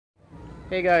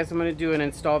Hey guys, I'm going to do an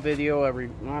install video. I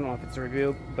don't know if it's a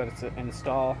review, but it's an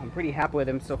install. I'm pretty happy with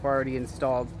them so far. Already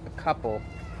installed a couple.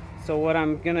 So what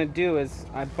I'm going to do is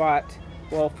I bought,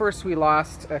 well, first we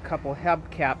lost a couple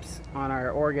hubcaps on our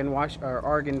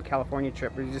Oregon California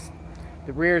trip.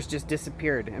 The rears just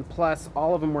disappeared, and plus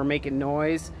all of them were making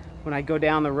noise. When I go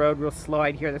down the road real slow,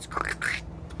 I'd hear this.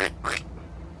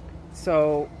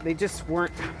 So they just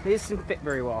didn't fit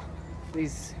very well.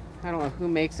 These, I don't know who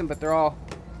makes them, but they're all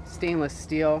stainless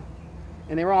steel,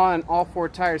 and they were on all four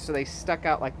tires, so they stuck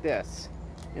out like this.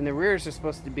 And the rears are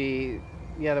supposed to be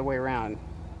the other way around.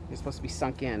 They're supposed to be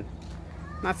sunk in.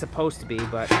 Not supposed to be,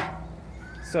 but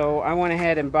so I went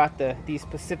ahead and bought these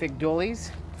Pacific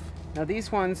Dualies. Now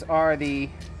these ones are they're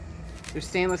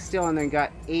stainless steel, and they've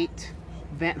got 8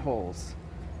 vent holes.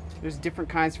 There's different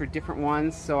kinds for different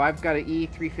ones. So I've got an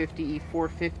E350,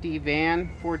 E450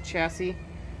 van, Ford chassis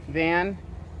van,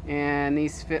 and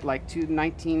these fit like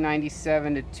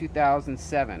 1997 to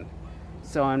 2007.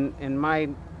 So in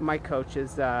my coach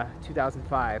is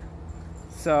 2005.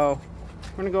 So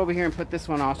we're gonna go over here and put this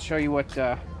one. I'll show you what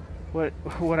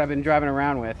I've been driving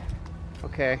around with.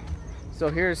 Okay, so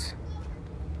here's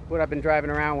what I've been driving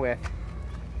around with.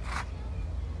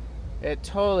 It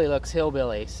totally looks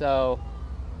hillbilly. So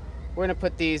we're gonna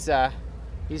put these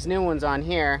new ones on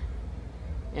here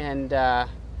and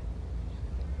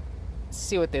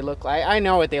see what they look like. I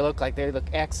know what they look like. They look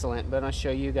excellent, but I'll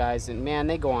show you guys, and man,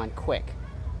 they go on quick.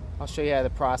 I'll show you how the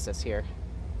process here.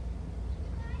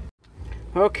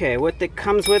 Okay, what it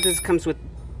comes with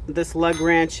this lug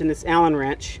wrench and this Allen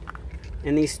wrench,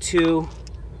 and these two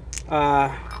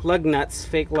lug nuts,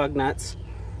 fake lug nuts,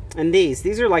 and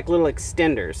these are like little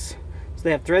extenders. So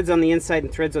they have threads on the inside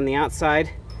and threads on the outside,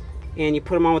 and you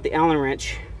put them on with the Allen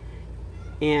wrench,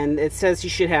 and it says you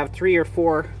should have 3 or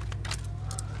 4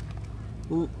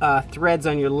 threads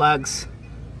on your lugs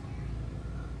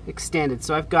extended.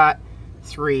 So I've got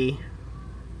 3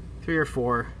 or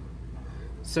 4.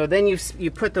 So then you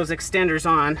put those extenders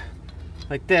on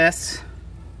like this,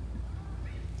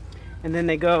 and then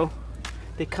they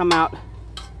come out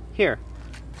here.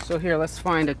 So here, let's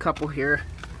find a couple here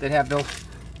that have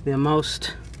the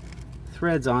most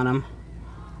threads on them.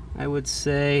 I would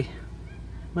say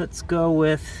let's go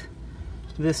with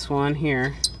this one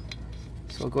here.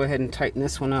 So I'll go ahead and tighten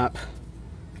this one up.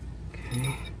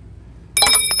 Okay.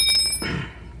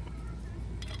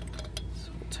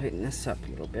 So we'll tighten this up a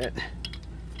little bit.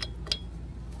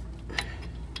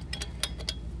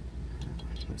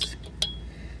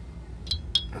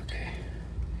 Okay.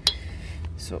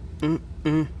 So then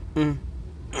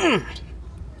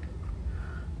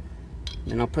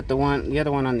I'll put the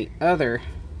other one on the other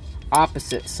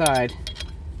opposite side.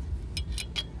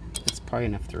 That's probably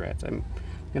enough threads. I'm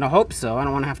gonna hope so. I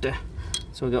don't want to have to.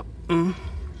 So we go.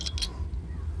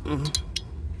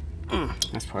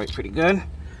 That's probably pretty good.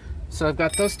 So I've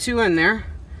got those 2 in there.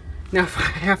 Now if I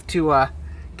have to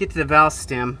get to the valve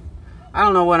stem, I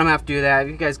don't know what I'm gonna have to do that.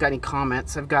 If you guys got any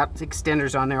comments, I've got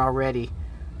extenders on there already.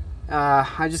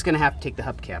 I'm just gonna have to take the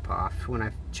hubcap off when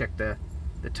I check the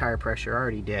tire pressure. I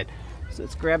already did. So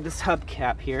let's grab this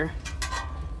hubcap here.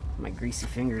 My greasy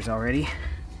fingers already,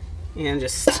 and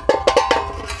just,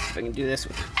 if I can do this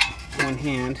with one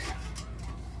hand,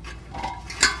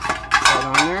 right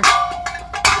on there,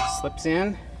 slips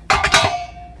in,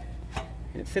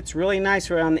 and it fits really nice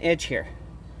right on the edge here.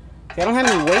 I don't have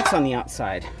any weights on the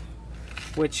outside,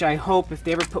 which I hope if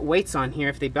they ever put weights on here,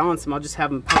 if they balance them, I'll just have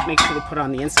them make sure they put it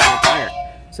on the inside of the tire.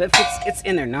 So it fits, it's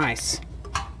in there nice.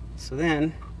 So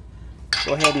then,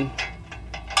 go ahead and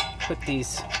put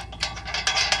these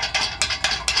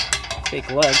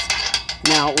fake lugs.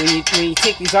 Now when you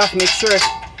take these off, make sure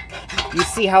you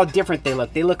see how different they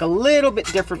look. They look a little bit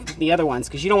different from the other ones,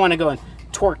 because you don't want to go and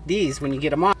torque these when you get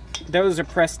them off. Those are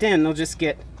pressed in, they'll just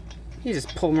get, you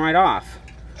just pull them right off.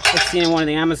 I've seen in one of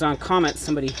the Amazon comments,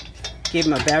 somebody gave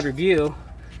them a bad review.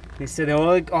 They said,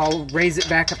 oh, I'll raise it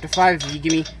back up to 5 if you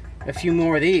give me a few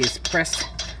more of these pressed.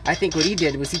 I think what he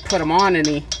did was he put them on and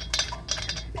he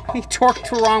torqued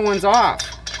the wrong ones off.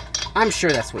 I'm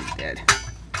sure that's what he did.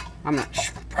 I'm not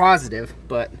positive,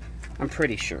 but I'm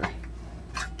pretty sure.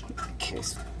 Okay,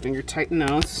 so finger tighten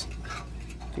those.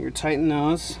 Finger tighten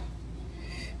those.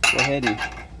 Go ahead and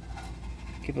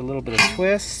give it a little bit of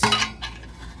twist.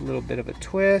 A little bit of a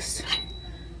twist.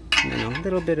 And then a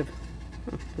little bit of...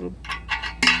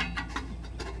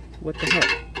 What the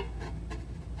heck?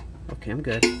 Okay, I'm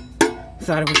good.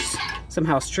 Thought it was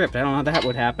somehow stripped. I don't know how that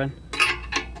would happen.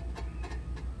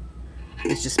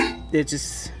 It's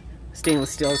just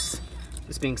stainless steel is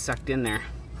being sucked in there.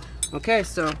 Okay,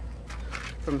 so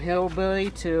from hillbilly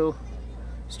to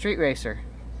street racer.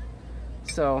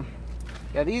 So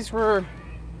Yeah, these were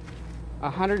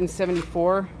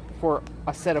 174 for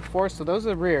a set of 4, so those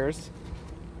are the rears.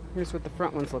 Here's what the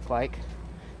front ones look like.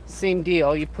 Same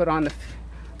deal, you put on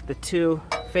the 2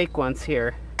 fake ones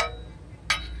here.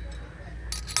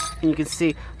 And you can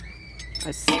see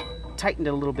I tightened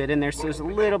it a little bit in there, so there's a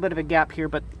little bit of a gap here,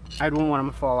 but I don't want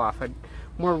them to fall off. I'm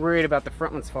more worried about the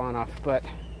front ones falling off, but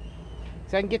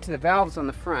so I can get to the valves on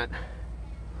the front.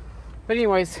 But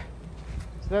anyways,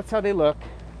 so that's how they look.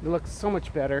 They look so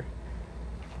much better.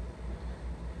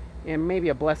 And maybe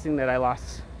a blessing that I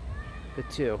lost the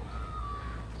 2.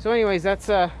 So anyways, that's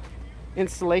a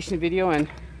installation video, and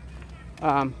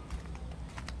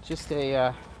just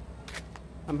a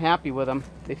I'm happy with them.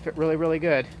 They fit really, really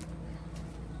good.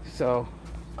 So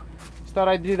just thought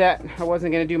I'd do that. I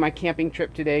wasn't going to do my camping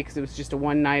trip today because it was just a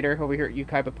one-nighter over here at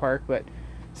Ukaipa Park, but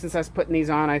since I was putting these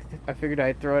on, I figured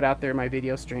I'd throw it out there in my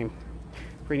video stream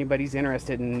for anybody who's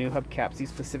interested in new hubcaps. These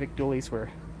specific dualies were.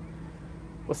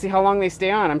 We'll see how long they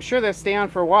stay on. I'm sure they'll stay on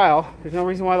for a while. There's no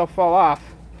reason why they'll fall off.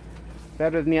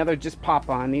 Better than the other just pop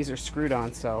on. These are screwed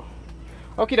on, so.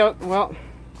 Okie doke. Well,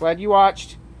 glad you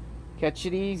watched. Catch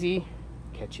it easy.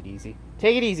 Catch it easy.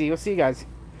 Take it easy. We'll see you guys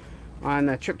on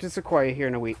the trip to Sequoia here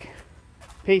in a week.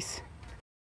 Peace.